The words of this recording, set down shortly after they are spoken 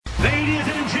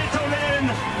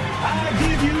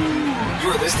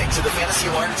listening to the Fantasy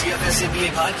Alarm DFS NBA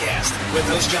podcast with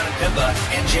host John Pemba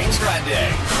and James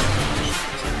Grande.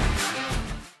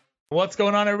 What's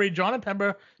going on, everybody? John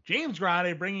Pemba, James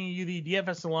Grande, bringing you the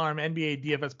DFS Alarm NBA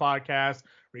DFS podcast.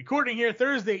 Recording here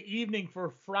Thursday evening for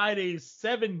Friday's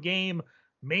 7-game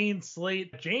main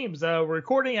slate. James, we're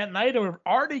recording at night and we're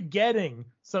already getting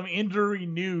some injury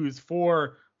news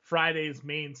for Friday's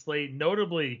main slate.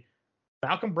 Notably,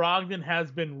 Malcolm Brogdon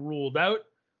has been ruled out.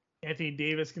 Anthony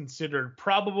Davis considered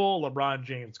probable. LeBron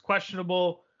James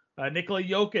questionable. Nikola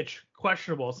Jokic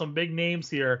questionable. Some big names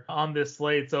here on this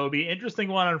slate. So it'll be an interesting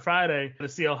one on Friday to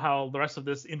see how the rest of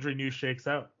this injury news shakes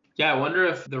out. Yeah, I wonder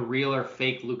if the real or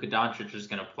fake Luka Doncic is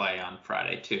going to play on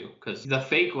Friday too, because the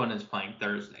fake one is playing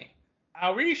Thursday.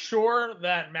 Are we sure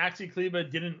that Maxi Kleber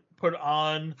didn't put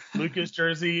on Luka's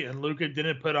jersey and Luka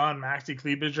didn't put on Maxi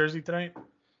Kleber's jersey tonight?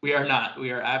 We are not. We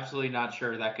are absolutely not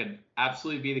sure. That could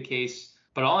absolutely be the case.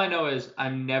 But all I know is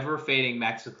I'm never fading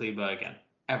Maxi Kleber again.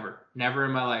 Ever. Never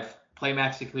in my life. Play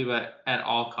Maxi Kleber at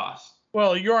all costs.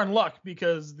 Well, you're in luck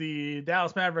because the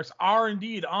Dallas Mavericks are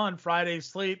indeed on Friday's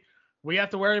slate. We have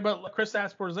to worry about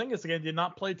Kristaps Porzingis again. Did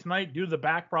not play tonight due to the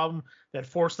back problem that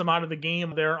forced him out of the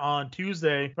game there on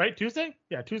Tuesday. Right? Tuesday?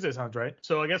 Yeah, Tuesday sounds right.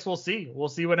 So I guess we'll see. We'll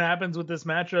see what happens with this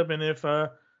matchup and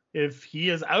if he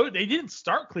is out. They didn't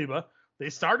start Kleber. They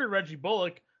started Reggie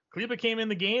Bullock. Kleber came in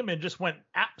the game and just went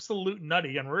absolute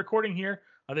nutty. And we're recording here.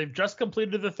 They've just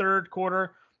completed the third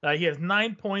quarter. He has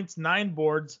 9 points, 9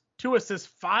 boards, 2 assists,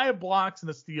 5 blocks, and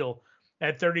a steal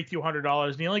at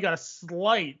 $3,200. And he only got a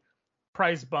slight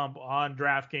price bump on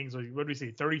DraftKings. What did we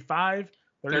see? 35?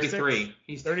 33.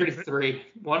 He's 33.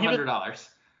 $100.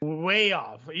 Way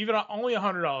off. Even only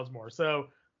 $100 more. So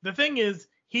the thing is,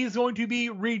 he's going to be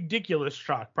ridiculous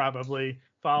chalk probably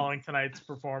following tonight's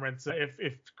performance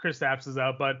if Kristaps is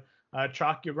out. But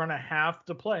chalk, you're going to have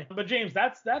to play. But James,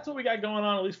 that's what we got going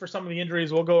on, at least for some of the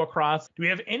injuries. We'll go across. Do we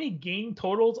have any game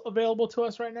totals available to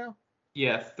us right now?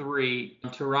 Yeah, 3.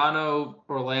 Toronto,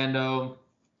 Orlando.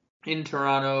 In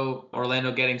Toronto,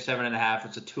 Orlando getting 7.5.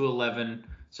 It's a 2-11.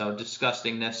 So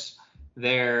disgustingness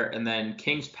there. And then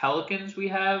Kings Pelicans, we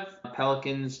have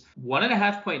Pelicans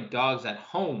 1.5 point dogs at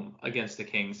home against the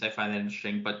Kings. I find that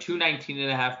interesting, but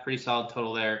 219.5, pretty solid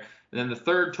total there. And then the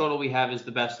third total we have is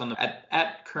the best on the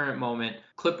at current moment.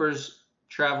 Clippers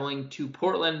traveling to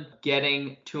Portland,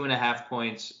 getting 2.5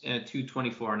 points in a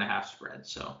 224.5 spread.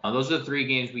 So those are the 3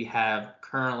 games we have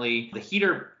currently. The Heat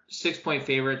are 6-point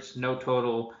favorites, no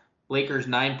total. Lakers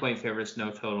 9-point favorites,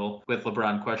 no total, with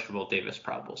LeBron questionable, Davis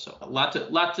probable. So a lot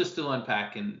to still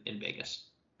unpack in Vegas.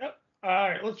 Yep. All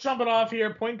right, let's jump it off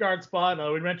here. Point guard spot.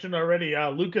 We mentioned already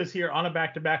Luka's here on a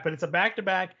back-to-back, but it's a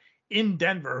back-to-back in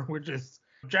Denver, which is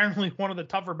generally one of the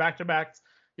tougher back-to-backs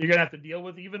you're going to have to deal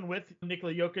with, even with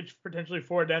Nikola Jokic potentially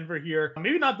for Denver here.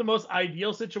 Maybe not the most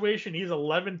ideal situation. He's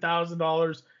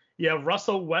 $11,000. You have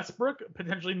Russell Westbrook,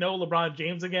 potentially no LeBron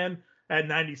James again at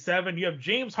 97. You have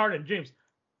James Harden. James,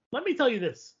 let me tell you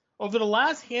this. Over the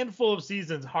last handful of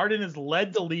seasons, Harden has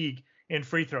led the league in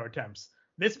free throw attempts.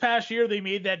 This past year, they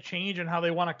made that change in how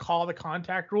they want to call the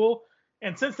contact rule.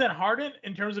 And since then, Harden,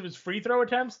 in terms of his free throw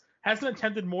attempts, hasn't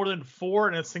attempted more than 4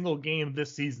 in a single game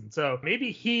this season. So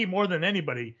maybe he, more than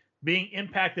anybody, being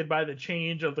impacted by the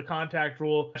change of the contact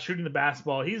rule, shooting the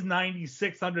basketball. He's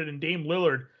 $9,600 and Dame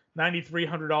Lillard,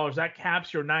 $9,300. That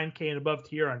caps your 9K and above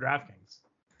tier on DraftKings.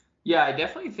 Yeah, I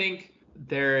definitely think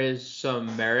there is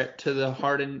some merit to the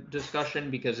Harden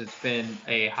discussion because it's been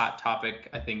a hot topic,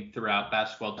 I think, throughout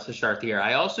basketball to start the year.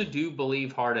 I also do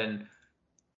believe Harden,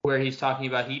 where he's talking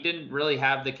about he didn't really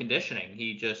have the conditioning.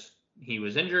 He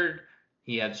was injured,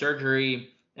 he had surgery,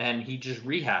 and he just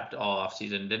rehabbed all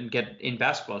offseason, didn't get in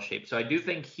basketball shape. So I do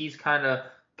think he's kind of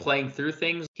playing through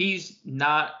things. He's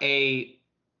not a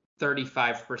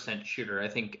 35% shooter. I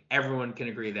think everyone can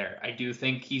agree there. I do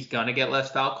think he's going to get less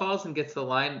foul calls and get to the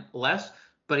line less,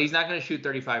 but he's not going to shoot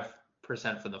 35%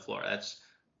 from the floor.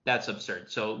 That's absurd.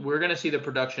 So we're going to see the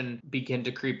production begin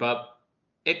to creep up,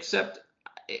 except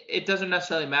it doesn't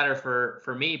necessarily matter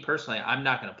for me personally. I'm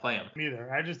not going to play him.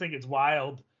 Either. I just think it's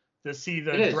wild to see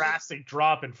the drastic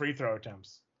drop in free throw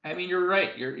attempts. I mean, you're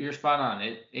right. You're spot on.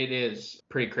 It is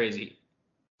pretty crazy.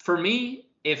 For me,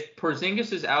 if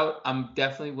Porzingis is out, I'm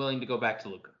definitely willing to go back to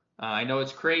Luka. I know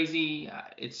it's crazy.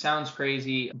 It sounds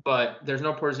crazy, but there's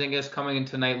no Porzingis coming in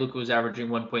tonight. Luka was averaging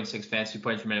 1.6 fantasy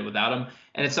points per minute without him,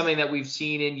 and it's something that we've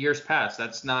seen in years past.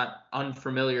 That's not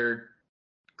unfamiliar,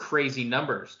 crazy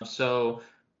numbers. So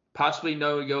possibly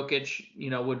no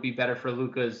Jokic, would be better for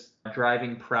Luka's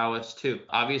driving prowess too.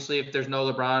 Obviously, if there's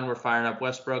no LeBron, we're firing up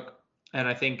Westbrook, and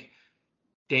I think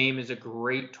Dame is a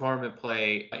great tournament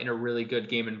play in a really good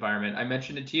game environment. I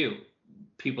mentioned it to you.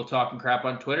 people talking crap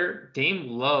on Twitter. Dame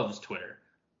loves Twitter.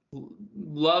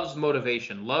 Loves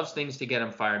motivation, loves things to get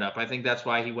him fired up. I think that's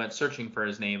why he went searching for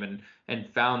his name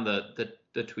and found the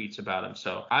tweets about him.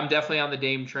 So I'm definitely on the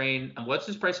Dame train. What's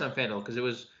his price on FanDuel? Because it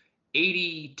was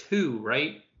 82,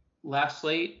 right? Last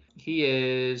slate. He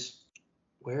is.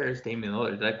 Where is Damian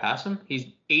Lillard? Did I pass him? He's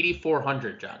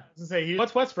 8,400, John. I was gonna say,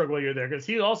 what's Westbrook while you're there? Because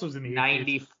he also was in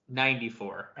the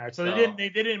 94. All right, so they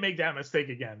didn't make that mistake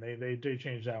again. They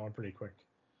changed that one pretty quick.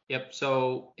 Yep.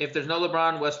 So if there's no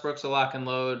LeBron, Westbrook's a lock and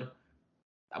load.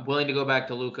 I'm willing to go back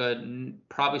to Luka.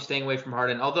 Probably staying away from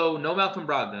Harden. Although no Malcolm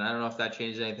Brogdon. I don't know if that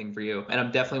changes anything for you. And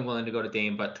I'm definitely willing to go to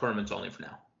Dame, but tournaments only for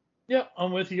now. Yeah,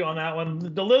 I'm with you on that one.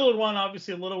 The Lillard one,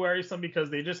 obviously a little worrisome because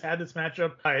they just had this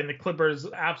matchup and the Clippers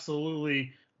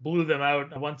absolutely blew them out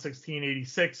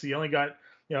 116-86. So you only got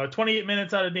 28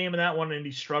 minutes out of Dame in that one, and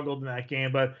he struggled in that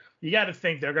game. But you got to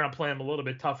think they're going to play him a little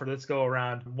bit tougher this go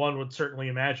around. One would certainly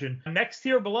imagine. Next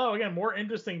tier below, again, more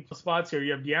interesting spots here.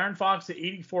 You have De'Aaron Fox at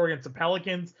 84 against the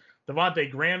Pelicans.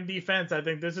 Devontae Graham defense. I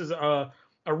think this is a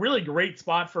really great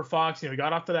spot for Fox. He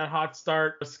got off to that hot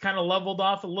start. It's kind of leveled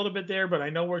off a little bit there, but I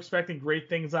know we're expecting great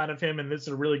things out of him, and this is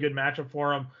a really good matchup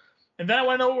for him. And then I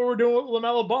want to know what we're doing with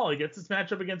LaMelo Ball. He gets this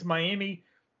matchup against Miami.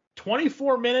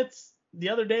 24 minutes the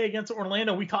other day against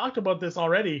Orlando. We talked about this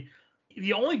already.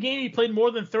 The only game he played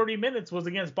more than 30 minutes was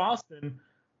against Boston.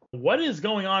 What is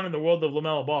going on in the world of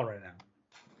LaMelo Ball right now?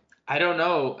 I don't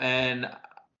know, and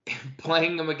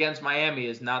playing him against Miami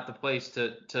is not the place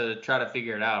to try to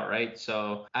figure it out, right?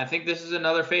 So I think this is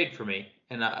another fade for me,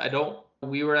 and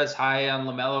we were as high on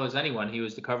LaMelo as anyone. He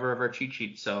was the cover of our cheat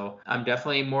sheet, so I'm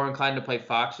definitely more inclined to play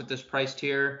Fox at this price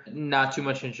tier. Not too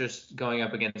much interest going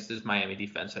up against this Miami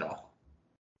defense at all.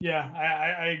 Yeah,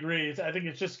 I agree. I think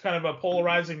it's just kind of a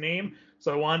polarizing name,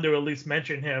 so I wanted to at least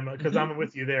mention him because I'm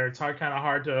with you there. It's kind of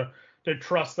hard to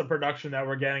trust the production that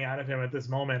we're getting out of him at this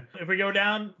moment. If we go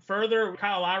down further,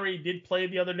 Kyle Lowry did play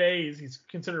the other day. He's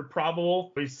considered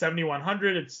probable. He's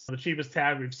 7,100. It's the cheapest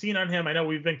tag we've seen on him. I know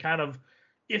we've been kind of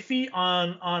iffy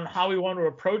on how we want to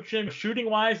approach him. Shooting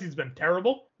wise, he's been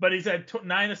terrible, but he's had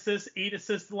 9 assists, 8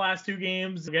 assists the last 2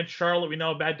 games. Against Charlotte, we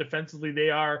know how bad defensively they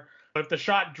are. But if the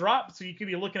shot drops, so you could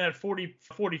be looking at 40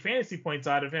 fantasy points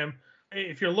out of him.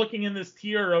 If you're looking in this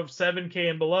tier of 7K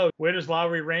and below, where does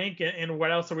Lowry rank and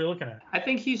what else are we looking at? I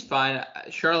think he's fine.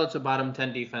 Charlotte's a bottom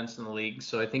 10 defense in the league,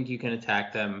 so I think you can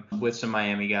attack them with some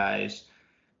Miami guys.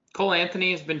 Cole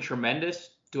Anthony has been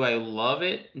tremendous. Do I love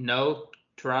it? No.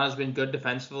 Toronto's been good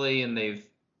defensively, and they've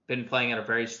been playing at a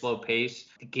very slow pace.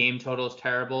 The game total is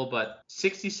terrible, but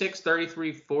 66,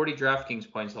 33, 40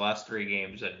 DraftKings points the last 3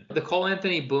 games. And the Cole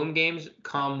Anthony boom games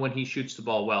come when he shoots the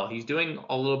ball well. He's doing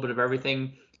a little bit of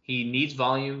everything. He needs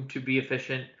volume to be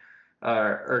efficient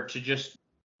or to just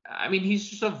 – I mean, he's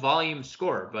just a volume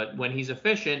scorer. But when he's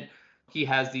efficient, he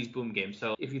has these boom games.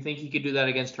 So if you think he could do that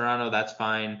against Toronto, that's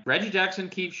fine. Reggie Jackson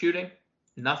keeps shooting.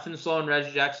 Nothing slowing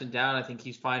Reggie Jackson down. I think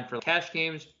he's fine for cash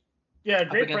games. Yeah,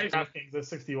 great price DraftKings at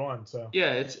 61. So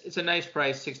yeah, it's a nice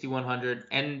price, 6,100.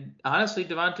 And honestly,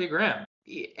 Devontae Graham.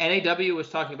 NAW was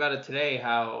talking about it today,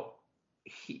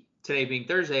 today being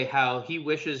Thursday, how he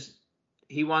wishes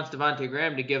he wants Devontae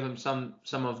Graham to give him some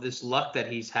of this luck that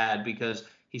he's had because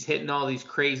he's hitting all these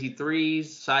crazy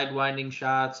threes, sidewinding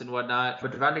shots and whatnot.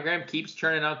 But Devontae Graham keeps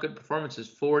churning out good performances.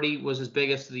 40 was his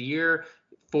biggest of the year.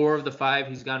 4 of the 5,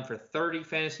 he's gone for 30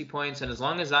 fantasy points. And as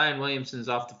long as Zion Williamson's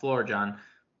off the floor, John,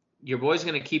 your boy's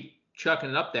going to keep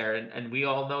chucking it up there. And we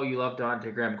all know you love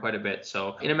Devontae Graham quite a bit.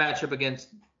 So in a matchup against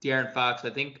De'Aaron Fox, I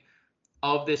think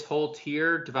of this whole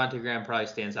tier, Devontae Graham probably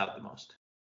stands out the most.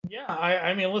 Yeah,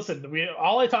 I mean, listen,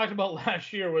 all I talked about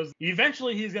last year was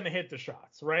eventually he's going to hit the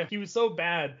shots, right? He was so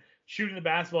bad shooting the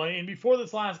basketball. And before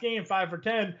this last game, 5 for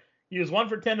 10, he was 1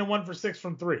 for 10 and 1 for 6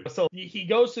 from 3. So he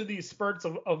goes through these spurts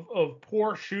of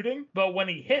poor shooting, but when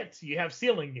he hits, you have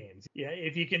ceiling games. Yeah,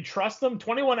 if you can trust him,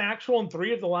 21 actual and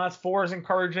 3 of the last 4 is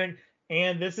encouraging.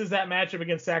 And this is that matchup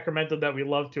against Sacramento that we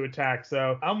love to attack.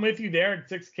 So I'm with you there at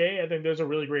 6K. I think there's a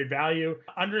really great value.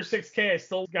 Under 6K, I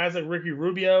still guys like Ricky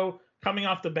Rubio coming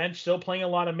off the bench, still playing a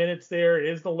lot of minutes there. It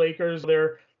is the Lakers.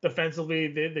 They're defensively,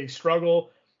 they struggle.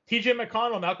 TJ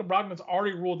McConnell, Malcolm Brogdon's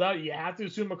already ruled out. You have to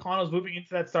assume McConnell's moving into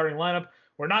that starting lineup.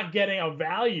 We're not getting a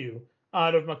value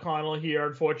out of McConnell here,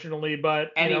 unfortunately,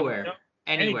 but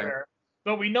anywhere.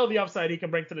 But we know the upside he can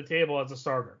bring to the table as a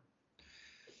starter.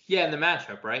 Yeah, in the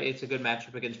matchup, right? It's a good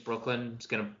matchup against Brooklyn. It's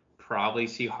going to probably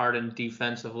see Harden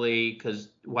defensively because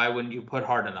why wouldn't you put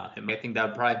Harden on him? I think that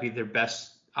would probably be their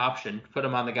best option. Put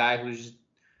him on the guy who's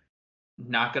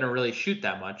not going to really shoot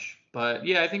that much. But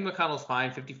yeah, I think McConnell's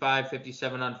fine. 55,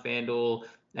 57 on FanDuel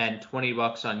and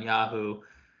 $20 on Yahoo.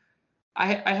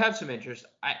 I have some interest.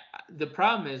 The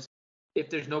problem is, if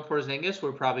there's no Porzingis,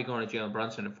 we're probably going to Jalen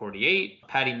Brunson at 48.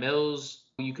 Patty Mills,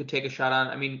 you could take a shot on.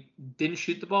 I mean, didn't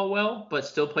shoot the ball well, but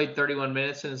still played 31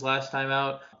 minutes in his last time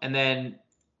out. And then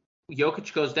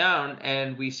Jokic goes down,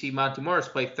 and we see Monte Morris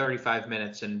play 35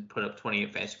 minutes and put up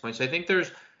 28 fantasy points. So I think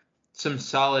there's some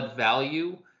solid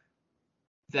value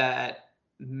that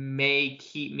may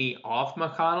keep me off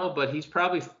McConnell, but he's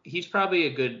probably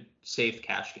a good safe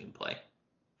cash game play.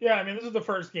 Yeah, I mean, this is the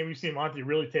first game we've seen Monty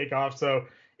really take off, so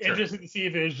interesting to see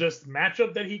if it was just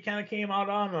matchup that he kind of came out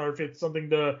on, or if it's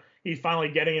something he's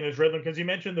finally getting in his rhythm, because you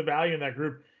mentioned the value in that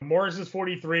group. Morris is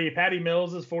 43, Patty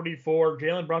Mills is 44,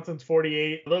 Jalen Brunson's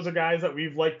 48. Those are guys that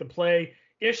we've liked to play.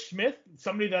 Ish Smith,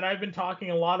 somebody that I've been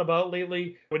talking a lot about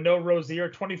lately, with no Rozier,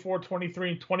 24,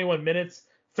 23, and 21 minutes,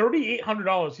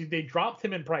 $3,800. They dropped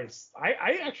him in price.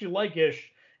 I actually like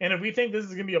Ish. And if we think this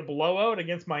is going to be a blowout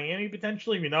against Miami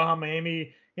potentially, we know how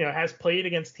Miami, has played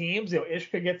against teams. Ish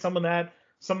could get some of that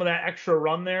extra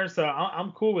run there. So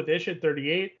I'm cool with Ish at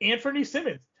 38. Anthony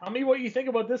Simmons, tell me what you think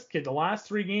about this kid. The last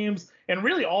 3 games and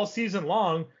really all season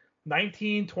long,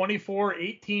 19, 24,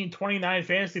 18, 29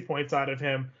 fantasy points out of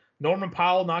him. Norman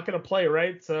Powell not going to play,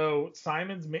 right? So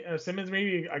Simmons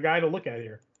maybe a guy to look at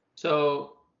here.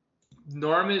 So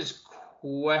Norm is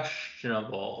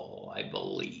questionable, I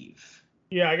believe.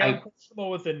 Yeah, I got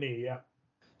questionable with the knee, yeah.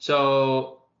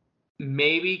 So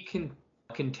maybe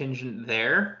contingent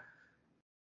there,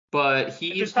 but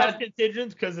it's tough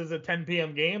contingent because it's a 10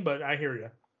 p.m. game, but I hear you.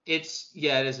 It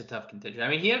is a tough contingent. I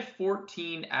mean, he had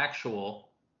 14 actual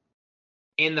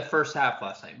in the first half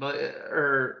last night,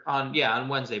 on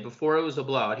Wednesday before it was a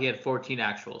blowout. He had 14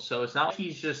 actual, so it's not like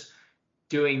he's just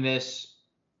doing this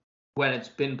when it's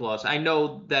been blowouts. I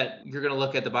know that you're gonna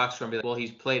look at the box score and be like, well,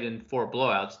 he's played in 4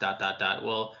 blowouts. ...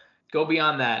 Well, go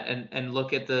beyond that and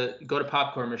look at go to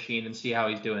Popcorn Machine and see how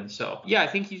he's doing. So yeah, I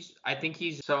think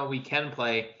he's someone we can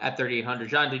play at 3,800.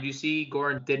 John, did you see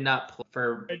Goran did not play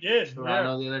for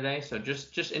Toronto the other day? So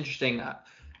just interesting.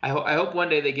 I hope one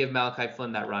day they give Malachi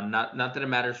Flynn that run. Not that it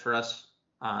matters for us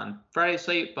on Friday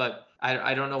slate, but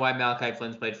I don't know why Malachi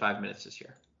Flynn's played 5 minutes this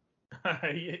year.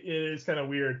 It is kind of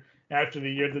weird after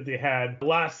the year that they had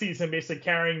last season, basically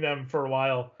carrying them for a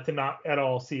while to not at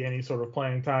all see any sort of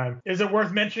playing time. Is it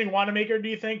worth mentioning Wanamaker, do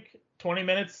you think? 20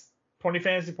 minutes, 20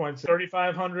 fantasy points,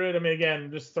 3,500. I mean, again,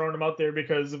 just throwing them out there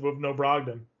because of no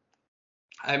Brogdon.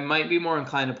 I might be more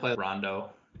inclined to play Rondo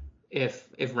if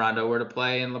Rondo were to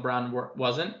play and LeBron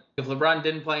wasn't. If LeBron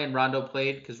didn't play and Rondo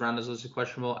played, because Rondo's listed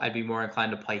questionable, I'd be more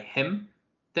inclined to play him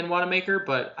than Wanamaker,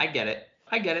 but I get it.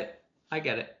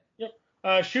 Yep.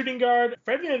 Shooting guard,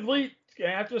 Fred VanVleet,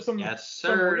 after some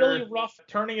really rough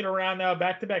turning it around now,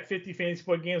 back-to-back 50 fantasy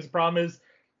point games. The problem is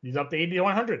he's up to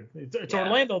 8,100. It's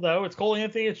Orlando, though. It's Cole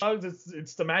Anthony. It's Suggs.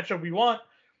 It's the matchup we want.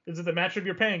 Is it the matchup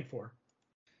you're paying for?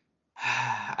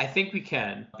 I think we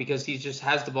can, because he just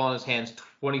has the ball in his hands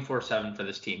 24/7 for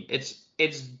this team. This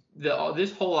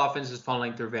whole offense is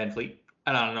funneling through VanVleet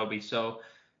and Anunoby. So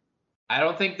I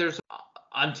don't think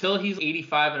until he's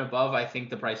 85 and above, I think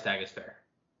the price tag is fair,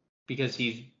 because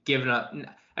he's given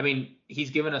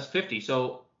us 50.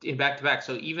 So in back-to-back.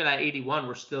 So even at 81,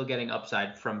 we're still getting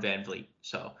upside from VanVleet.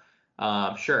 So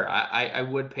sure, I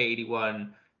would pay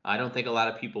 81. I don't think a lot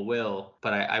of people will,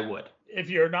 but I would. If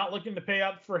you're not looking to pay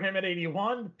up for him at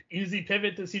 81, easy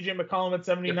pivot to CJ McCollum at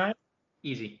 79. Yep.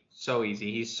 Easy. So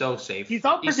easy. He's so safe. He's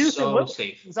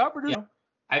outproducing. He's outproducing. Yeah.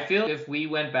 I feel if we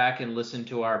went back and listened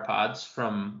to our pods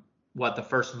from the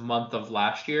first month of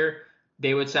last year,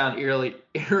 they would sound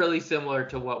eerily similar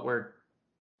to what we're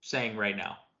saying right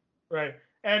now. Right.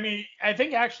 I mean, I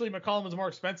think actually McCollum is more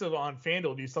expensive on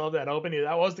FanDuel. Do you still have that open?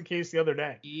 That was the case the other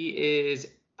day. He is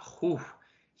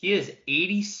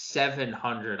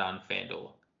 8,700 on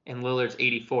FanDuel, and Lillard's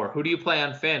 84. Who do you play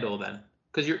on FanDuel then?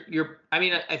 Because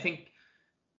I think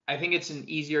it's an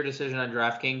easier decision on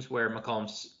DraftKings where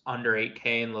McCollum's under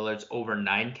 8K and Lillard's over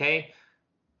 9K.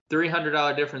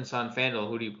 $300 difference on FanDuel.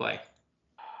 Who do you play?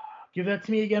 Give that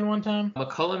to me again one time.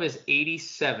 McCollum is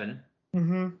 87,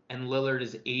 and Lillard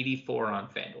is 84 on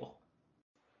FanDuel.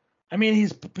 I mean,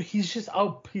 he's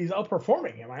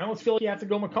outperforming him. I almost feel like you have to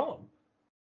go McCollum.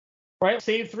 Right,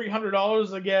 save $300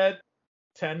 to get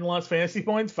 10 less fantasy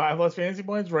points, 5 less fantasy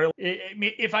points. Right,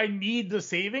 if I need the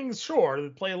savings, sure,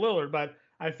 play Lillard. But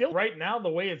I feel right now the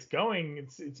way it's going,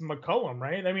 it's McCollum,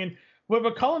 right? I mean, what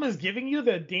McCollum is giving you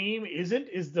that Dame isn't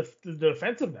is the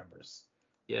defensive numbers.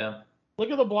 Yeah. Look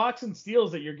at the blocks and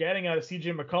steals that you're getting out of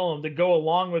CJ McCollum to go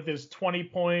along with his 20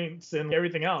 points and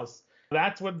everything else.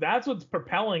 That's what's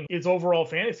propelling his overall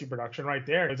fantasy production right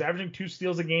there. He's averaging 2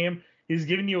 steals a game. He's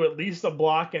giving you at least a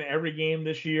block in every game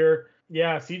this year.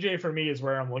 Yeah, CJ for me is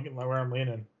where I'm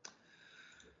leaning.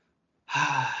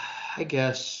 I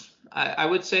guess I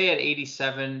would say at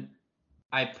 87,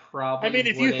 I I probably mean,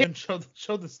 if you wouldn't. show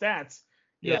the stats,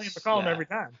 you're playing Yes, McCollum yeah. every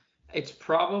time. It's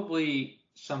probably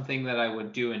something that I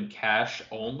would do in cash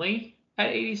only at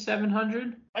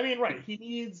 8,700. I mean, right? He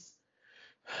needs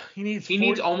He 40,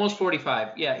 needs almost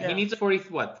 45. Yeah, he yeah, needs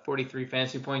 43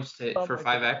 fantasy points for something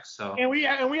like that. 5x. So And we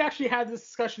actually had this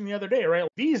discussion the other day, right?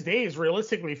 These days,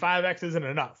 realistically, 5x isn't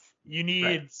enough. You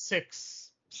right. need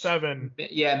 6, 7.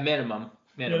 Yeah, minimum.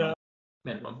 You know,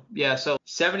 Minimum. Yeah, so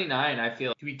 79, I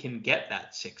feel we can get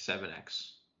that 6,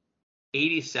 7x.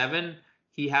 87,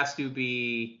 he has to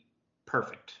be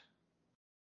perfect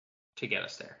to get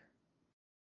us there.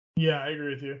 yeah, I agree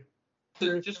with you.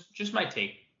 So just my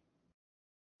take.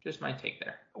 Just my take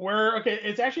there.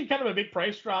 It's actually kind of a big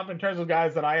price drop in terms of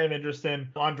guys that I am interested in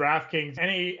on DraftKings.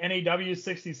 NAW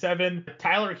 67,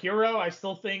 Tyler Hero, I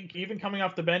still think, even coming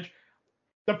off the bench,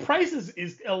 the price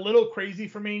is a little crazy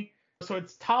for me. So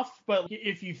it's tough, but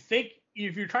if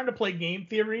you're trying to play game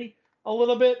theory a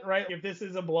little bit, right? If this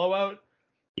is a blowout,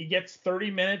 he gets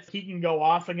 30 minutes, he can go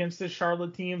off against this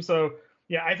Charlotte team. So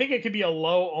yeah, I think it could be a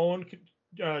low-owned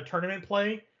tournament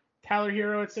play. Tyler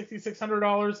Hero at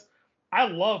 $6,600. I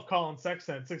love Colin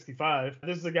Sexton at 65.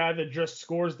 This is a guy that just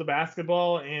scores the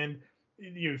basketball, and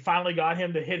you finally got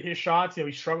him to hit his shots.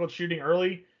 He struggled shooting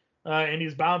early, and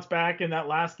he's bounced back in that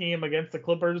last game against the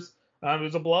Clippers. It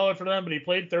was a blowout for them, but he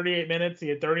played 38 minutes. He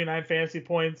had 39 fantasy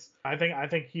points. I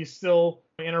think he's still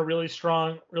in a really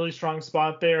strong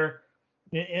spot there.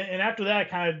 And after that, it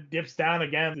kind of dips down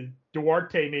again.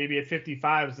 Duarte maybe at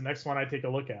 55 is the next one I take a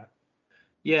look at.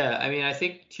 Yeah, I mean, I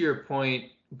think to your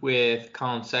point with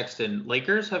Colin Sexton,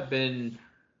 Lakers have been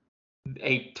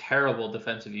a terrible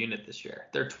defensive unit this year.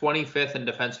 They're 25th in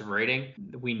defensive rating.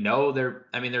 We know they're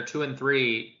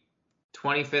 2-3,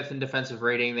 25th in defensive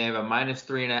rating. They have a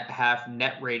 -3.5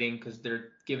 net rating because they're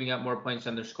giving up more points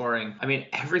than they're scoring. I mean,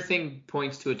 everything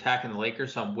points to attacking the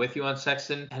Lakers, so I'm with you on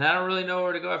Sexton, and I don't really know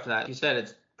where to go after that. Like you said,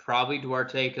 it's probably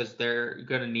Duarte because they're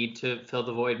going to need to fill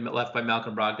the void left by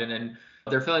Malcolm Brogdon, and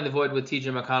they're filling the void with TJ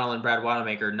McConnell and Brad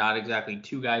Wanamaker, not exactly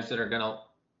two guys that are going to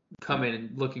come in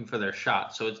and looking for their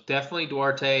shot. So it's definitely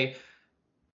Duarte.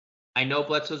 I know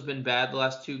Bledsoe's been bad the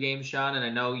last 2 games, Sean, and I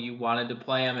know you wanted to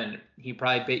play him, and he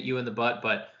probably bit you in the butt,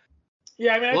 but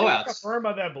yeah, I mean, blowouts. I think it's confirmed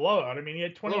by that blowout. I mean, he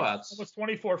had almost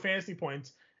 24 fantasy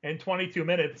points and 22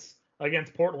 minutes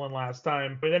against Portland last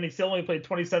time, but then he still only played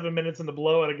 27 minutes in the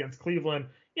blowout against Cleveland.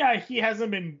 Yeah, he hasn't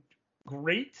been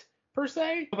great per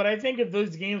se, but I think if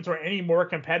those games were any more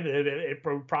competitive, it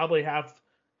would probably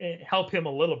help him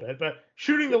a little bit. But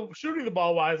shooting the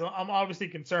ball wise, I'm obviously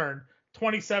concerned.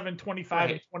 27, 25,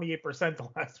 right. and 28% the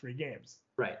last 3 games.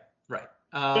 Right.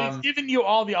 But he's giving you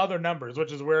all the other numbers,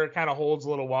 which is where it kind of holds a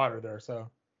little water there. So.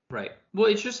 Right. Well,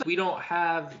 it's just we don't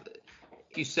have.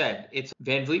 You said it's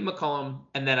Van Vliet, McCollum,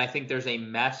 and then I think there's a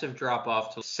massive drop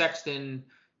off to Sexton.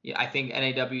 Yeah, I think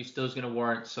NAW still is going to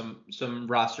warrant some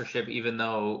rostership, even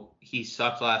though he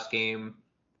sucked last game.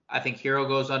 I think Hero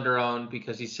goes under owned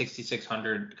because he's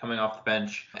 6,600 coming off the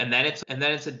bench, and then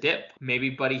it's a dip. Maybe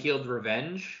Buddy Hield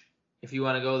revenge if you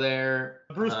want to go there.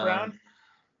 Bruce Brown.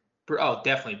 Oh,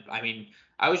 definitely. I mean,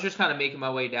 I was just kind of making my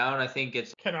way down. I think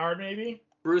it's Kennard maybe.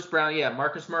 Bruce Brown, yeah.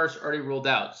 Marcus Morris already ruled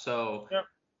out, so yep.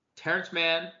 Terrence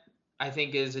Mann, I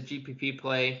think, is a GPP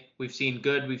play. We've seen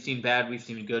good, we've seen bad, we've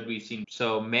seen good,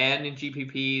 so Mann in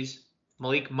GPPs.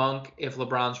 Malik Monk, if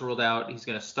LeBron's ruled out, he's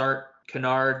going to start.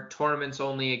 Kennard, tournaments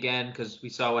only again because we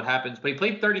saw what happens. But he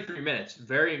played 33 minutes.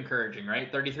 Very encouraging, right?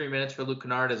 33 minutes for Luke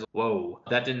Kennard is whoa.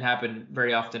 That didn't happen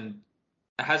very often.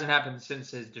 It hasn't happened since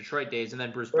his Detroit days. And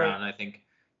then Bruce Brown, I think,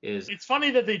 is. It's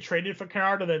funny that they traded for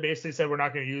Kennard and then basically said we're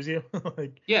not going to use you.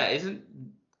 Yeah, isn't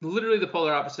literally the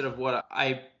polar opposite of what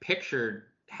I pictured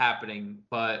happening.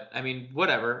 But I mean,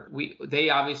 whatever. They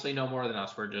obviously know more than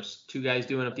us. We're just 2 guys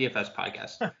doing a DFS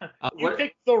podcast. You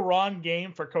picked the wrong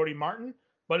game for Cody Martin,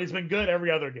 but he's been good every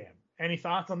other game. Any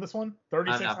thoughts on this one?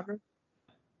 3,600?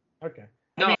 Okay.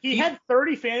 No, I mean, he had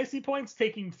 30 fantasy points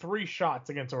taking 3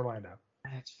 shots against Orlando.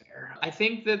 That's fair. I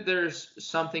think that there's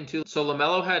something to. So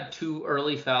LaMelo had 2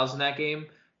 early fouls in that game,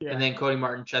 and then Cody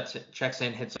Martin checks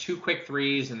in, hits 2 quick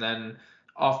threes, and then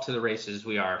off to the races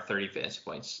we are, 30 fantasy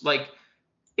points. Like,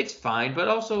 it's fine, but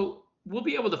also we'll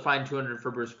be able to find 200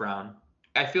 for Bruce Brown.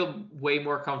 I feel way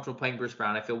more comfortable playing Bruce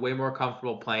Brown. I feel way more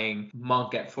comfortable playing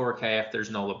Monk at 4K if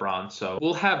there's no LeBron. So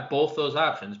we'll have both those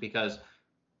options because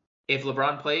if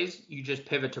LeBron plays, you just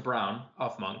pivot to Brown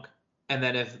off Monk. And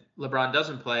then if LeBron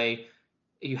doesn't play,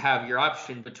 you have your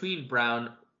option between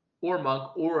Brown or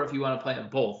Monk, or if you want to play them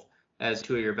both as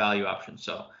 2 of your value options.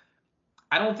 So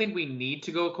I don't think we need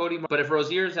to go Cody, but if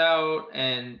Rozier's out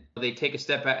and they take a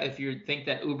step back, if you think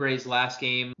that Oubre's last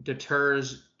game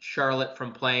deters Charlotte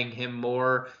from playing him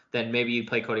more, then maybe you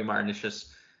play Cody Martin. It's just,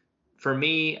 for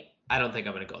me, I don't think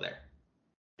I'm going to go there.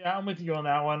 Yeah, I'm with you on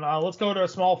that one. Let's go to a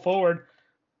small forward.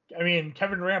 I mean,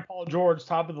 Kevin Durant, Paul George,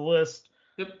 top of the list.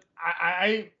 Yep.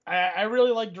 I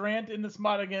really like Durant in the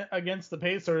spot against the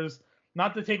Pacers.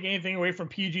 Not to take anything away from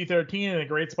PG-13 in a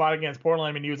great spot against Portland.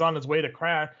 I mean, he was on his way to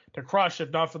crush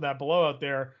if not for that blowout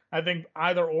there. I think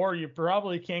either or, you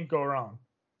probably can't go wrong.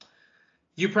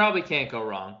 You probably can't go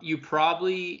wrong.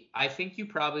 I think you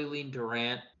probably lean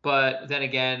Durant, but then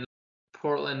again,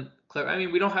 Portland, I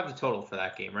mean, we don't have the total for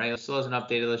that game, right? It still hasn't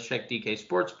updated. Let's check DK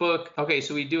Sportsbook. Okay,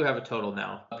 so we do have a total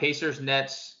now. Pacers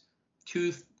Nets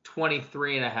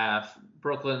 223.5.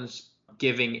 Brooklyn's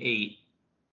giving 8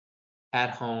 at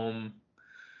home.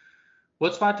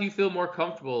 What spot do you feel more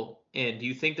comfortable in? Do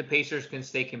you think the Pacers can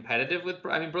stay competitive with?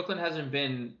 I mean, Brooklyn hasn't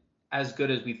been as good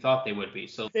as we thought they would be.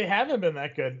 So they haven't been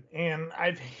that good, and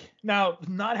I think now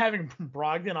not having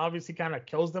Brogdon obviously kind of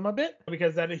kills them a bit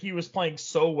because that he was playing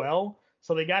so well.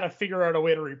 So they got to figure out a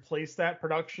way to replace that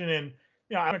production. And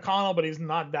McConnell, but he's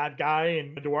not that guy.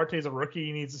 And Duarte's a rookie;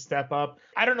 he needs to step up.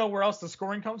 I don't know where else the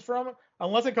scoring comes from,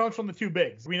 unless it comes from the two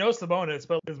bigs. We know Sabonis,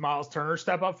 but does Miles Turner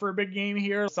step up for a big game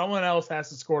here? Someone else has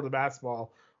to score the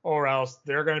basketball, or else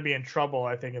they're going to be in trouble,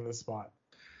 I think, in this spot.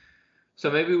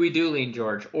 So maybe we do lean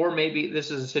George, or maybe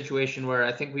this is a situation where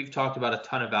I think we've talked about a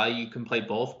ton of value. You can play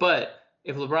both, but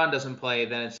if LeBron doesn't play,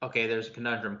 then it's okay. There's a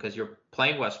conundrum because you're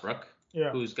playing Westbrook,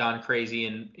 who's gone crazy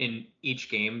in each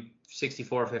game,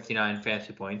 64, 59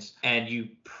 fantasy points, and you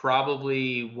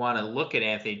probably want to look at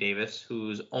Anthony Davis,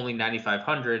 who's only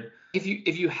 9,500. If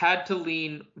you had to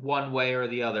lean one way or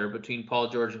the other between Paul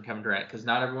George and Kevin Durant, because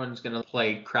not everyone's going to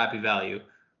play crappy value,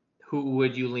 who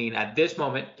would you lean at this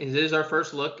moment? It is our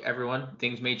first look, everyone.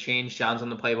 Things may change. John's on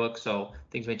the playbook, so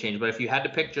things may change. But if you had to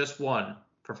pick just one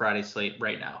for Friday's slate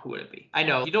right now, who would it be? I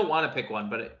know you don't want to pick one,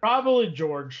 but probably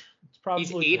George. It's probably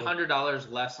he's $800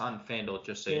 less on FanDuel,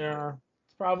 just so you know.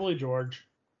 It's probably George.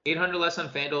 $800 less on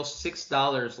FanDuel,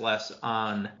 $6 less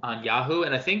on Yahoo.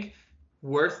 And I think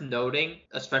worth noting,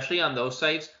 especially on those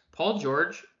sites, Paul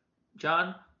George,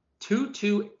 John,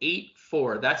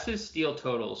 2284. That's his steal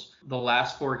totals the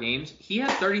last 4 games. He had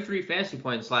 33 fantasy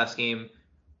points last game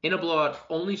in a blowout,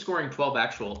 only scoring 12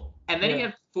 actual. And then he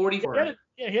had 44.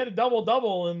 He had a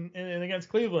double-double in against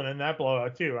Cleveland in that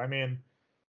blowout too. I mean,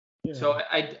 So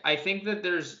I think that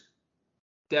there's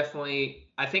definitely,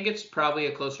 I think it's probably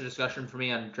a closer discussion for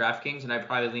me on DraftKings, and I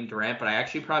probably lean Durant, but I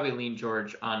actually probably lean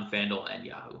George on FanDuel and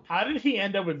Yahoo. How did he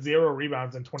end up with 0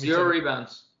 rebounds in 20? 0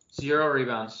 rebounds. 0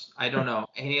 rebounds. I don't know.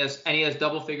 And he has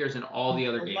double figures in all the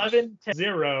other games.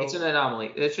 11-0. It's an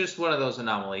anomaly. It's just one of those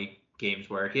anomaly games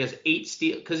where he has 8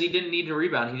 steals because he didn't need to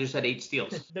rebound. He just had 8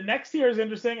 steals. The next tier is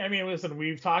interesting. I mean, listen,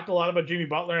 we've talked a lot about Jimmy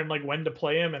Butler and like when to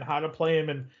play him and how to play him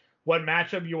and what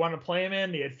matchup you want to play him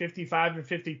in. He had 55 and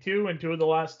 52 in 2 of the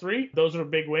last 3. Those were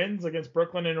big wins against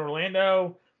Brooklyn and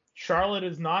Orlando. Charlotte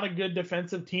is not a good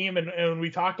defensive team, and we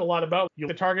talked a lot about you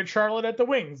target Charlotte at the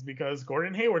wings because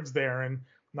Gordon Hayward's there and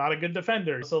not a good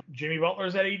defender. So Jimmy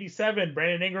Butler's at 87.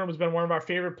 Brandon Ingram has been one of our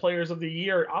favorite players of the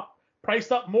year,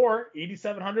 priced up more,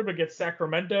 8,700, but gets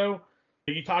Sacramento.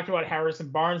 You talked about Harrison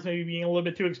Barnes maybe being a little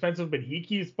bit too expensive, but he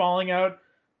keeps falling out.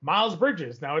 Miles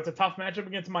Bridges. Now, it's a tough matchup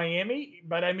against Miami,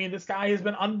 but, I mean, this guy has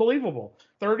been unbelievable.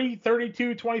 30,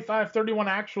 32, 25, 31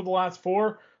 actual the last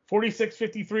 4, 46,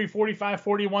 53, 45,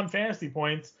 41 fantasy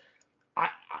points. I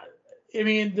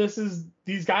mean,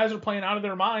 these guys are playing out of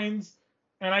their minds,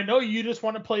 and I know you just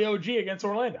want to play OG against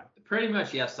Orlando. Pretty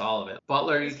much yes to all of it.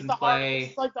 Butler, you can play.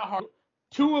 It's like the hard.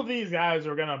 2 of these guys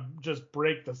are going to just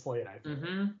break the slate, I think.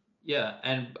 Mm-hmm. Yeah,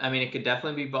 and I mean, it could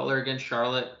definitely be Butler against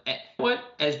Charlotte.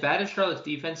 As bad as Charlotte's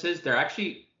defense is, they're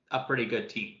actually a pretty good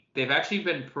team. They've actually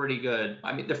been pretty good.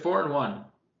 I mean, they're 4-1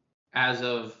 as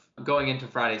of going into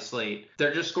Friday's slate.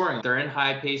 They're just scoring. They're in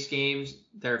high-paced games.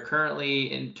 They're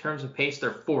currently, in terms of pace, they're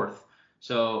 4th.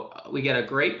 So we get a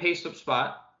great pace-up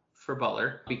spot for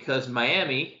Butler because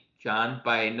Miami, John,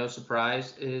 by no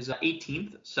surprise, is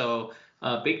 18th. So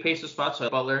big pace-up spot. So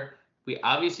Butler, we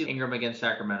obviously Ingram against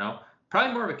Sacramento.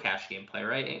 Probably more of a cash game play,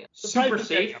 right? Super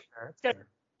safe.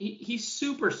 He's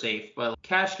super safe, but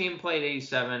cash game play at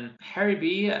 87. Harry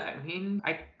B, I mean,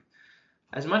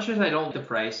 as much as I don't like the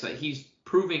price, he's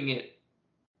proving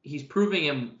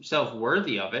himself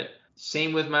worthy of it.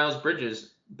 Same with Miles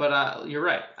Bridges, but you're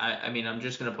right. I mean, I'm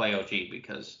just going to play OG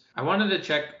because I wanted to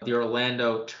check the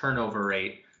Orlando turnover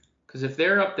rate because if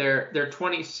they're up there, they're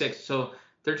 26th. So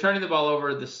they're turning the ball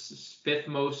over the 5th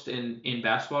most in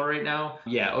basketball right now.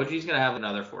 Yeah, OG's going to have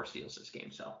another 4 steals this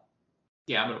game. So,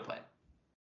 Yeah, I'm going to play him.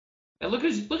 And look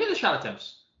at the shot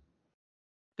attempts.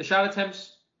 The shot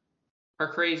attempts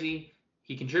are crazy.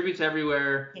 He contributes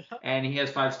everywhere, and he has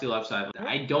 5 steal upside.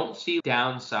 I don't see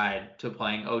downside to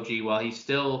playing OG while he's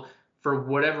still, for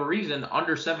whatever reason,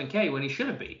 under 7K when he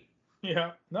shouldn't be.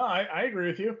 Yeah, no, I agree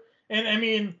with you. And I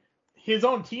mean, his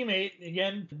own teammate,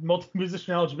 again,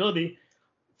 multi-position eligibility,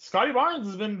 Scotty Barnes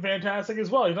has been fantastic as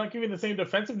well. He's not giving the same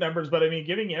defensive numbers, but I mean,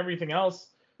 giving everything else.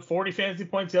 40 fantasy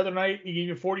points the other night. He gave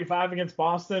you 45 against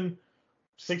Boston,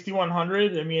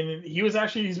 6,100. I mean,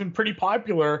 he's been pretty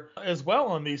popular as well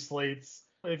on these slates.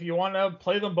 If you want to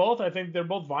play them both, I think they're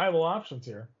both viable options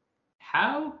here.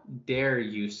 How dare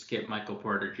you skip Michael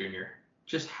Porter Jr.?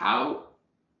 Just how?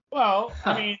 Well,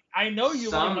 I mean, I know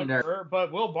you like Porter,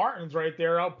 but Will Barton's right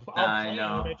there. I'll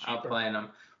play him.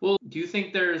 Well, do you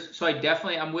think there's? So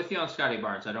I'm with you on Scotty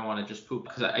Barnes. I don't want to just poop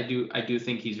because I do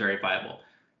think he's very viable.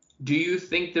 Do you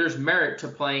think there's merit to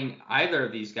playing either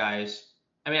of these guys?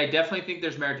 I mean, I definitely think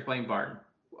there's merit to playing Barton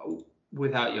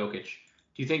without Jokic.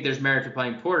 Do you think there's merit to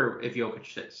playing Porter if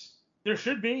Jokic sits? There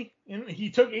should be. And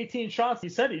he took 18 shots. He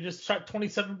said he just shot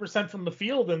 27% from the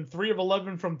field and 3 of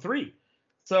 11 from 3.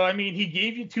 So, I mean, he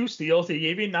gave you 2 steals. He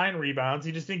gave you 9 rebounds.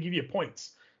 He just didn't give you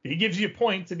points. He gives you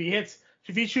points if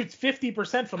he shoots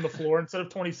 50% from the floor instead of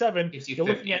 27, you're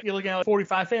looking at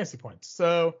 45 fantasy points.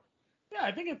 So, yeah,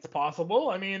 I think it's possible.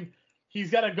 I mean,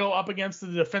 he's got to go up against the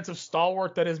defensive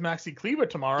stalwart that is Maxi Kleber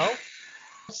tomorrow.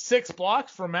 6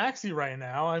 blocks for Maxi right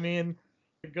now. I mean,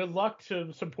 good luck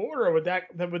to Porter with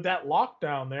that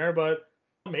lockdown there, but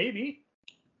maybe.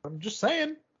 I'm just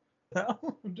saying.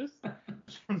 I'm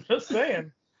just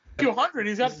saying. 200.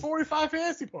 He's got 45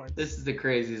 fantasy points. This is the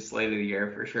craziest slate of the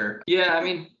year for sure. Yeah, I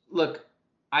mean, look,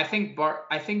 I think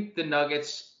the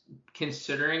Nuggets,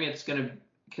 considering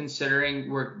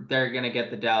they're gonna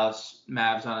get the Dallas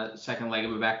Mavs on a second leg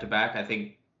of a back-to-back, I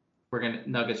think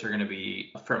Nuggets are gonna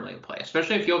be firmly in play,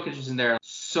 especially if Jokic is in there.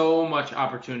 So much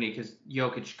opportunity because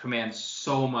Jokic commands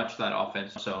so much of that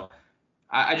offense. So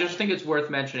I just think it's worth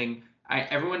mentioning.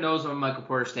 Everyone knows I'm a Michael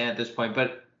Porter stan at this point,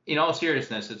 but in all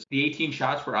seriousness, it's the 18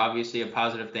 shots were obviously a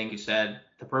positive thing. You said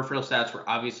the peripheral stats were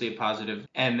obviously a positive,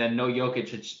 and then no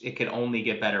Jokic, it could only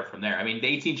get better from there. I mean, the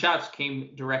 18 shots came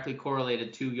directly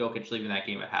correlated to Jokic leaving that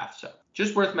game at half. So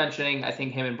just worth mentioning. I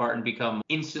think him and Barton become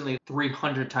instantly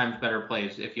 300 times better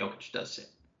plays if Jokic does sit.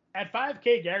 At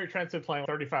 5K, Gary Trent's been playing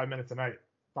 35 minutes a night.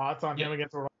 Thoughts on him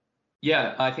against Orlando?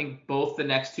 Yeah, I think both the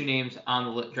next 2 names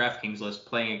on the DraftKings list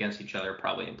playing against each other are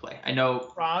probably in play. I know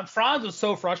Franz was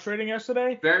so frustrating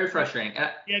yesterday. Very frustrating.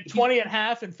 He had 20 at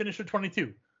half and finished with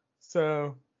 22.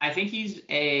 So I think he's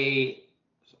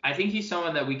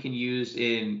someone that we can use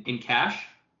in cash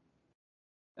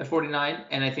at 49,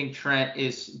 and I think Trent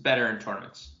is better in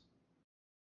tournaments.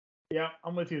 Yeah,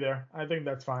 I'm with you there. I think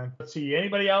that's fine. Let's see.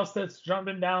 Anybody else that's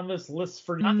jumping down this list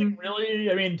for nothing really?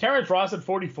 I mean, Terrence Ross at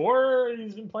 44,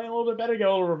 he's been playing a little bit better. Got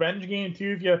a little revenge game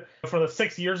too. From the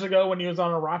 6 years ago when he was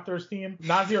on a Raptors team.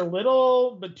 Nasir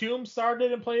Little, Batum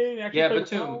started and played.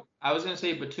 Batum. Well. I was gonna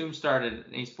say Batum started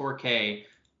and he's 4K.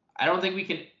 I don't think we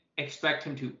can expect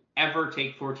him to ever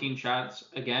take 14 shots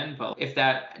again, but if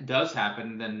that does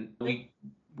happen, then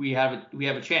we have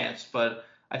a chance. But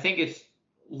I think it's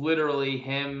literally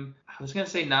him. I was gonna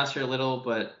say Nasir Little,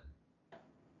 but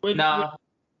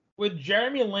Would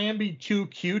Jeremy Lamb be too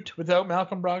cute without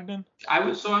Malcolm Brogdon? I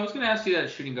was gonna ask you that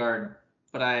at shooting guard,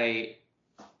 but I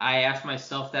asked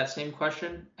myself that same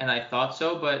question and I thought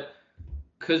so, but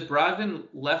because Brogdon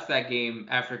left that game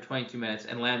after 22 minutes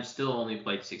and Lamb still only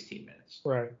played 16 minutes.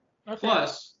 Right. Okay.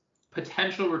 Plus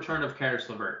potential return of Caris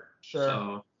LeVert. Sure.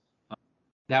 So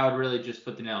that would really just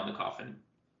put the nail in the coffin.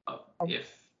 Yep.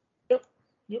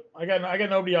 I got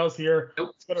nobody else here.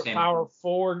 Nope. Let's go to power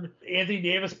forward. Anthony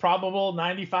Davis probable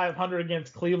 9,500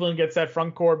 against Cleveland, gets that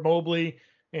front court. Mobley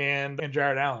and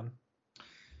Jared Allen.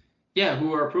 Yeah,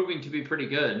 who are proving to be pretty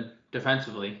good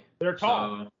defensively. They're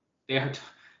tall. So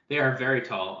they are very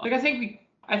tall. Like I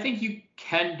think you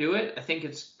can do it. I think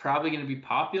it's probably going to be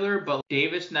popular, but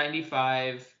Davis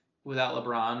 95 without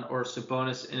LeBron or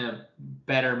Sabonis in a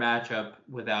better matchup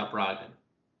without Brogdon.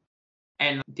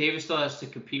 And Davis still has to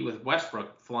compete with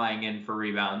Westbrook flying in for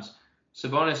rebounds.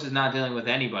 Sabonis is not dealing with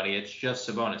anybody. It's just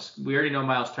Sabonis. We already know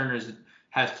Miles Turner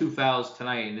has 2 fouls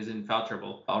tonight and is in foul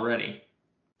trouble already.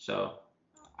 So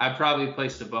I'd probably play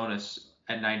Sabonis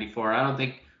at 94. I don't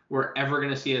think we're ever going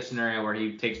to see a scenario where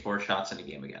he takes 4 shots in a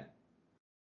game again.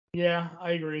 Yeah,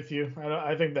 I agree with you.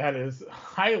 I think that is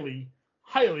highly,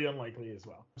 highly unlikely as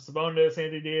well. Sabonis,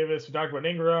 Anthony Davis, we talked about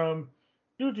Ingram.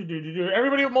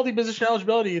 Everybody with multi-position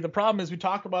eligibility. The problem is we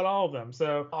talk about all of them.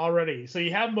 So already. So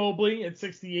you have Mobley at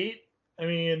 68. I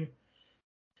mean,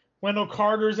 Wendell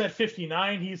Carter's at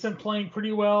 59. He's been playing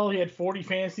pretty well. He had 40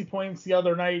 fantasy points the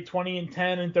other night, 20 and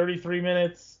 10 in 33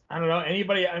 minutes. I don't know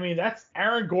anybody. I mean, that's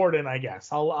Aaron Gordon, I guess.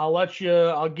 I'll let you.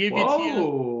 I'll give it to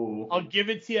you. I'll give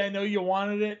it to you. I know you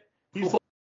wanted it.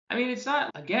 I mean, it's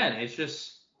not. Again, it's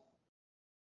just.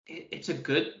 It's a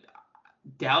good.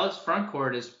 Dallas front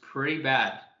court is pretty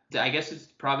bad. I guess it's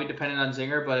probably dependent on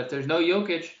Zinger, but if there's no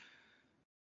Jokic,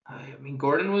 I mean,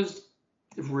 Gordon was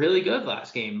really good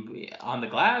last game on the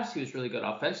glass. He was really good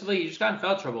offensively. He just got in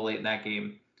foul trouble late in that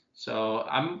game. So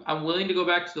I'm willing to go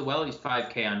back to the well. He's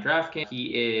 5K on DraftKings.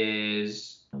 He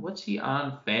is, what's he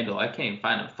on FanDuel? I can't even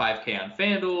find him. 5K on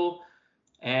FanDuel.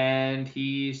 And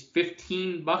he's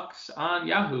 $15 on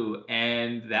Yahoo.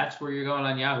 And that's where you're going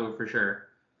on Yahoo for sure.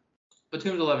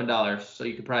 Batum's $11, so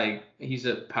you could probably, he's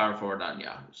a power forward on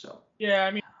Yahoo. So yeah,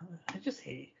 I mean, I just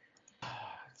hate.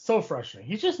 It's so frustrating.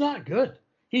 He's just not good.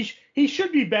 He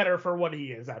should be better for what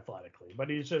he is athletically, but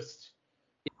he's just,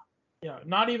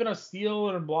 not even a steal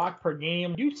and a block per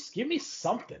game. You just give me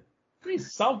something. Give me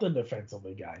something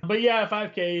defensively, guy. But yeah,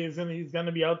 5K is, and he's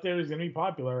gonna be out there. He's gonna be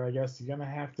popular. I guess you're gonna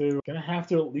have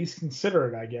to at least consider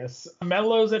it. I guess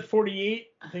Melo's at 48.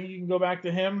 I think you can go back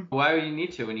to him. Why would you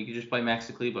need to when you could just play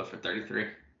Maxi Kleber for 33?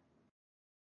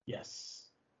 Yes,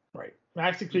 right.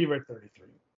 Maxi Kleber at 33.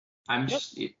 I'm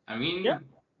just. I mean. Yeah.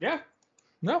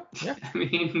 No. Yeah. I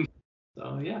mean.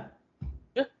 So yeah.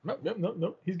 Yeah.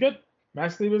 No. He's good.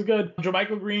 Maxi Kleber's good.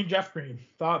 JaMychal Green, Jeff Green.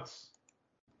 Thoughts?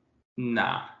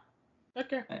 Nah.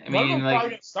 Okay. I mean, probably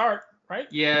gonna start, right?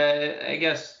 Yeah, I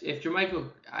guess if JaMychal,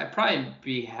 I'd probably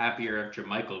be happier if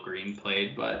JaMychal Green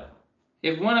played, but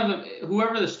if one of them,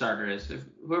 whoever the starter is, if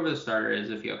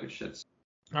Jokic sits.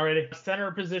 Alrighty.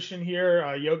 Center position here,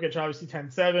 Jokic obviously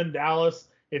 10-7. Dallas,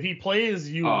 if he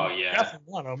plays, you definitely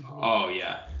want him. Oh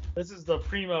yeah. This is the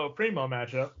primo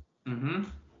matchup. Mm-hmm.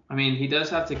 I mean, he does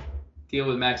have to deal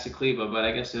with Maxi Kleber, but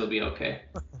I guess he'll be okay.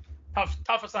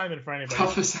 Tough assignment for anybody.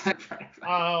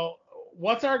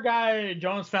 What's our guy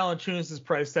Jonas Valanciunas'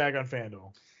 price tag on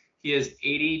FanDuel? He is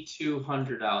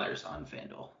 $8,200 on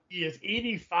FanDuel. He is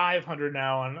 $8,500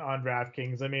 now on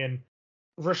DraftKings. I mean,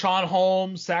 Rashawn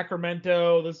Holmes,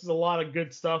 Sacramento. This is a lot of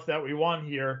good stuff that we want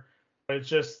here. But it's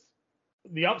just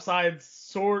the upside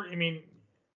sort. I mean,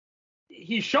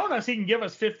 he's shown us he can give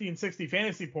us 50 and 60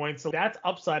 fantasy points, so that's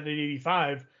upside at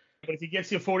 85. But if he gets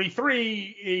you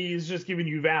 43, he's just giving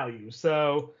you value.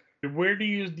 So where do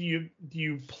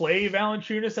you play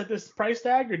Valanciunas at this price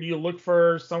tag, or do you look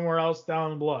for somewhere else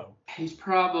down below? He's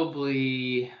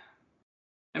probably,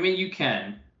 I mean, you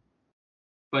can,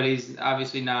 but he's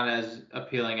obviously not as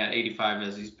appealing at 85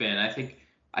 as he's been. I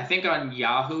think on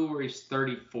Yahoo where he's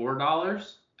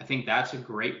 $34, I think that's a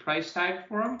great price tag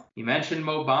for him. You mentioned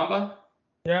Mo Bamba.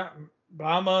 Yeah,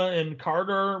 Bamba and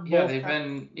Carter.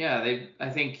 I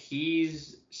think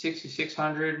he's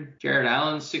 6,600. Jared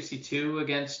Allen's 62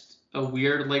 against a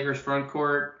weird Lakers front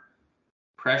court.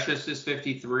 Precious is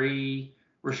 53.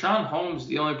 Rashawn Holmes,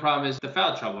 the only problem is the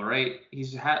foul trouble, right?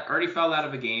 He's already fouled out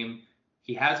of a game.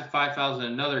 He has 5 fouls in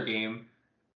another game.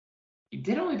 He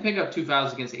did only pick up 2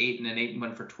 fouls against Ayton, and Ayton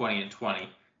went for 20 and 20.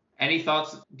 Any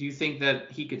thoughts? Do you think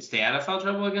that he could stay out of foul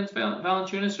trouble against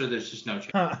Valanciunas, or there's just no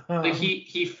chance? Like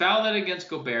he fouled out against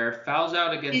Gobert, fouls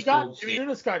out against Gold State.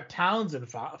 Valanciunas got Townsend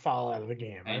foul out of the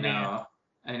game. I know.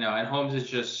 And Holmes is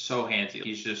just so handsy.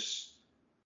 He's just.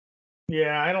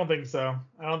 Yeah, I don't think so.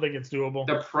 I don't think it's doable.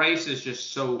 The price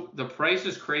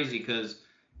is crazy because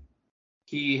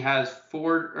he has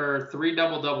 3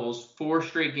 double doubles, 4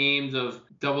 straight games of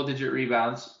double-digit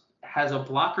rebounds, has a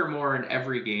blocker more in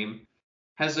every game,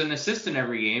 has an assist in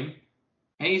every game,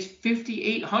 and he's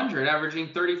 5,800, averaging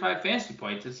 35 fantasy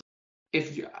points.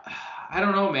 I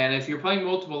don't know, man. If you're playing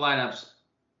multiple lineups,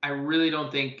 I really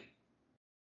don't think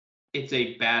it's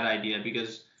a bad idea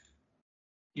because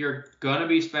you're gonna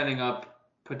be spending up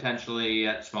potentially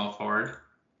at small forward.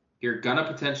 You're gonna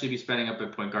potentially be spending up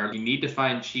at point guard. You need to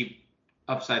find cheap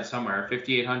upside somewhere.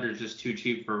 5,800 is just too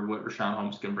cheap for what Rashawn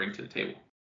Holmes can bring to the table.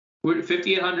 Would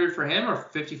 5,800 for him or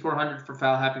 5,400 for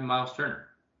foul happy Miles Turner?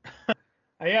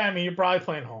 Yeah, I mean, you're probably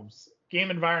playing Holmes.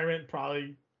 Game environment,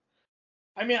 probably.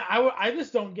 I mean, I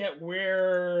just don't get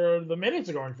where the minutes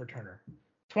are going for Turner.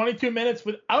 22 minutes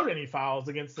without any fouls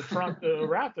against the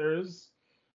Raptors.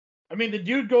 I mean, the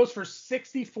dude goes for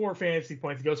 64 fantasy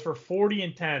points. He goes for 40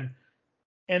 and 10.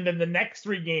 And then the next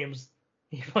 3 games,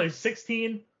 he plays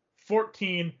 16,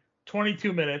 14,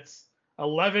 22 minutes,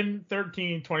 11,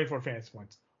 13, 24 fantasy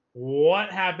points.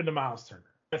 What happened to Miles Turner?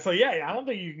 So, yeah, I don't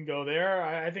think you can go there.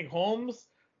 I think Holmes,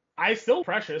 I still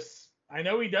Precious. I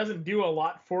know he doesn't do a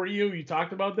lot for you. You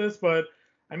talked about this, but,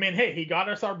 I mean, hey, he got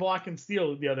us our block and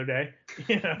steal the other day.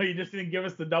 He just didn't give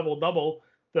us the double-double.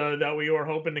 that we were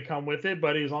hoping to come with it,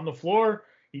 but he was on the floor.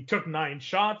 He took 9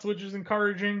 shots, which is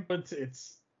encouraging. But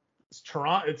it's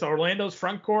Toronto, it's Orlando's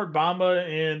front court. Bamba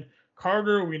and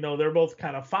Carter, we know they're both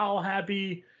kind of foul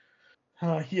happy.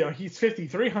 He's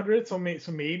 5,300, so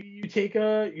maybe you take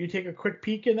a quick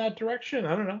peek in that direction.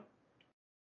 I don't know.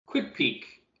 Quick peek.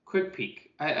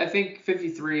 I think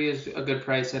 53 is a good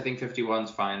price. I think 51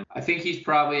 is fine. I think he's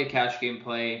probably a cash game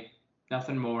play,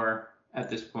 nothing more at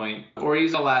this point, or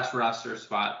he's a last roster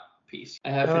spot piece. I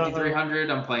have 5,300.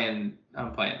 I'm playing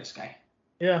this guy.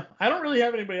 Yeah, I don't really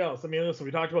have anybody else. I mean, listen,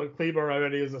 we talked about Kleber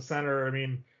already as a center. I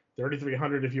mean,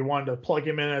 3,300. If you wanted to plug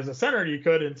him in as a center, you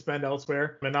could and spend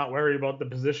elsewhere and not worry about the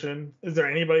position. Is there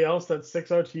anybody else that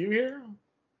sticks out to you here?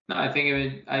 No, I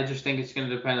just think it's going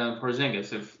to depend on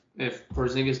Porzingis. If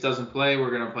Porzingis doesn't play,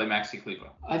 we're going to play Maxi Kleber.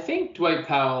 I think Dwight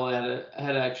Powell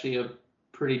had actually a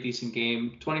pretty decent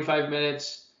game. 25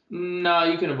 minutes. No,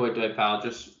 you can avoid Dwight Powell.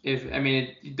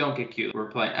 Don't get cute. We're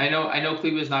playing. I know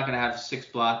Kleber's not going to have 6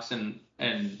 blocks and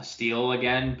steal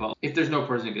again, but if there's no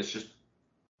Porzingis,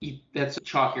 that's a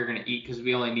chalk you're going to eat because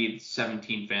we only need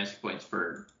 17 fantasy points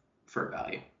for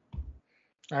value.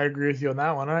 I agree with you on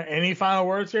that one. All right. Any final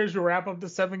words here as we wrap up the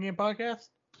 7-game podcast?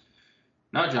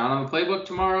 No, John, on the playbook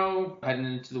tomorrow, heading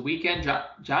into the weekend.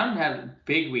 John had a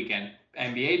big weekend.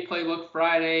 NBA playbook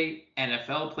Friday,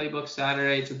 NFL playbook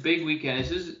Saturday. It's a big weekend.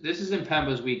 This is in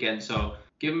Pemba's weekend, so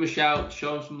give him a shout.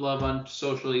 Show him some love on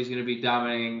social. He's going to be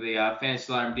dominating the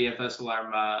Fantasy Alarm, DFS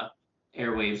Alarm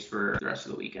airwaves for the rest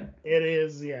of the weekend. It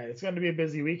is, yeah. It's going to be a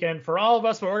busy weekend for all of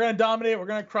us, but we're going to dominate. We're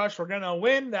going to crush. We're going to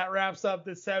win. That wraps up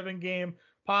this 7-game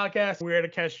podcast. We're to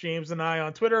catch James and I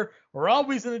on Twitter. We're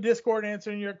always in the Discord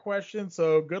answering your questions.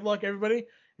 So good luck, everybody,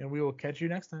 and we will catch you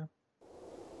next time.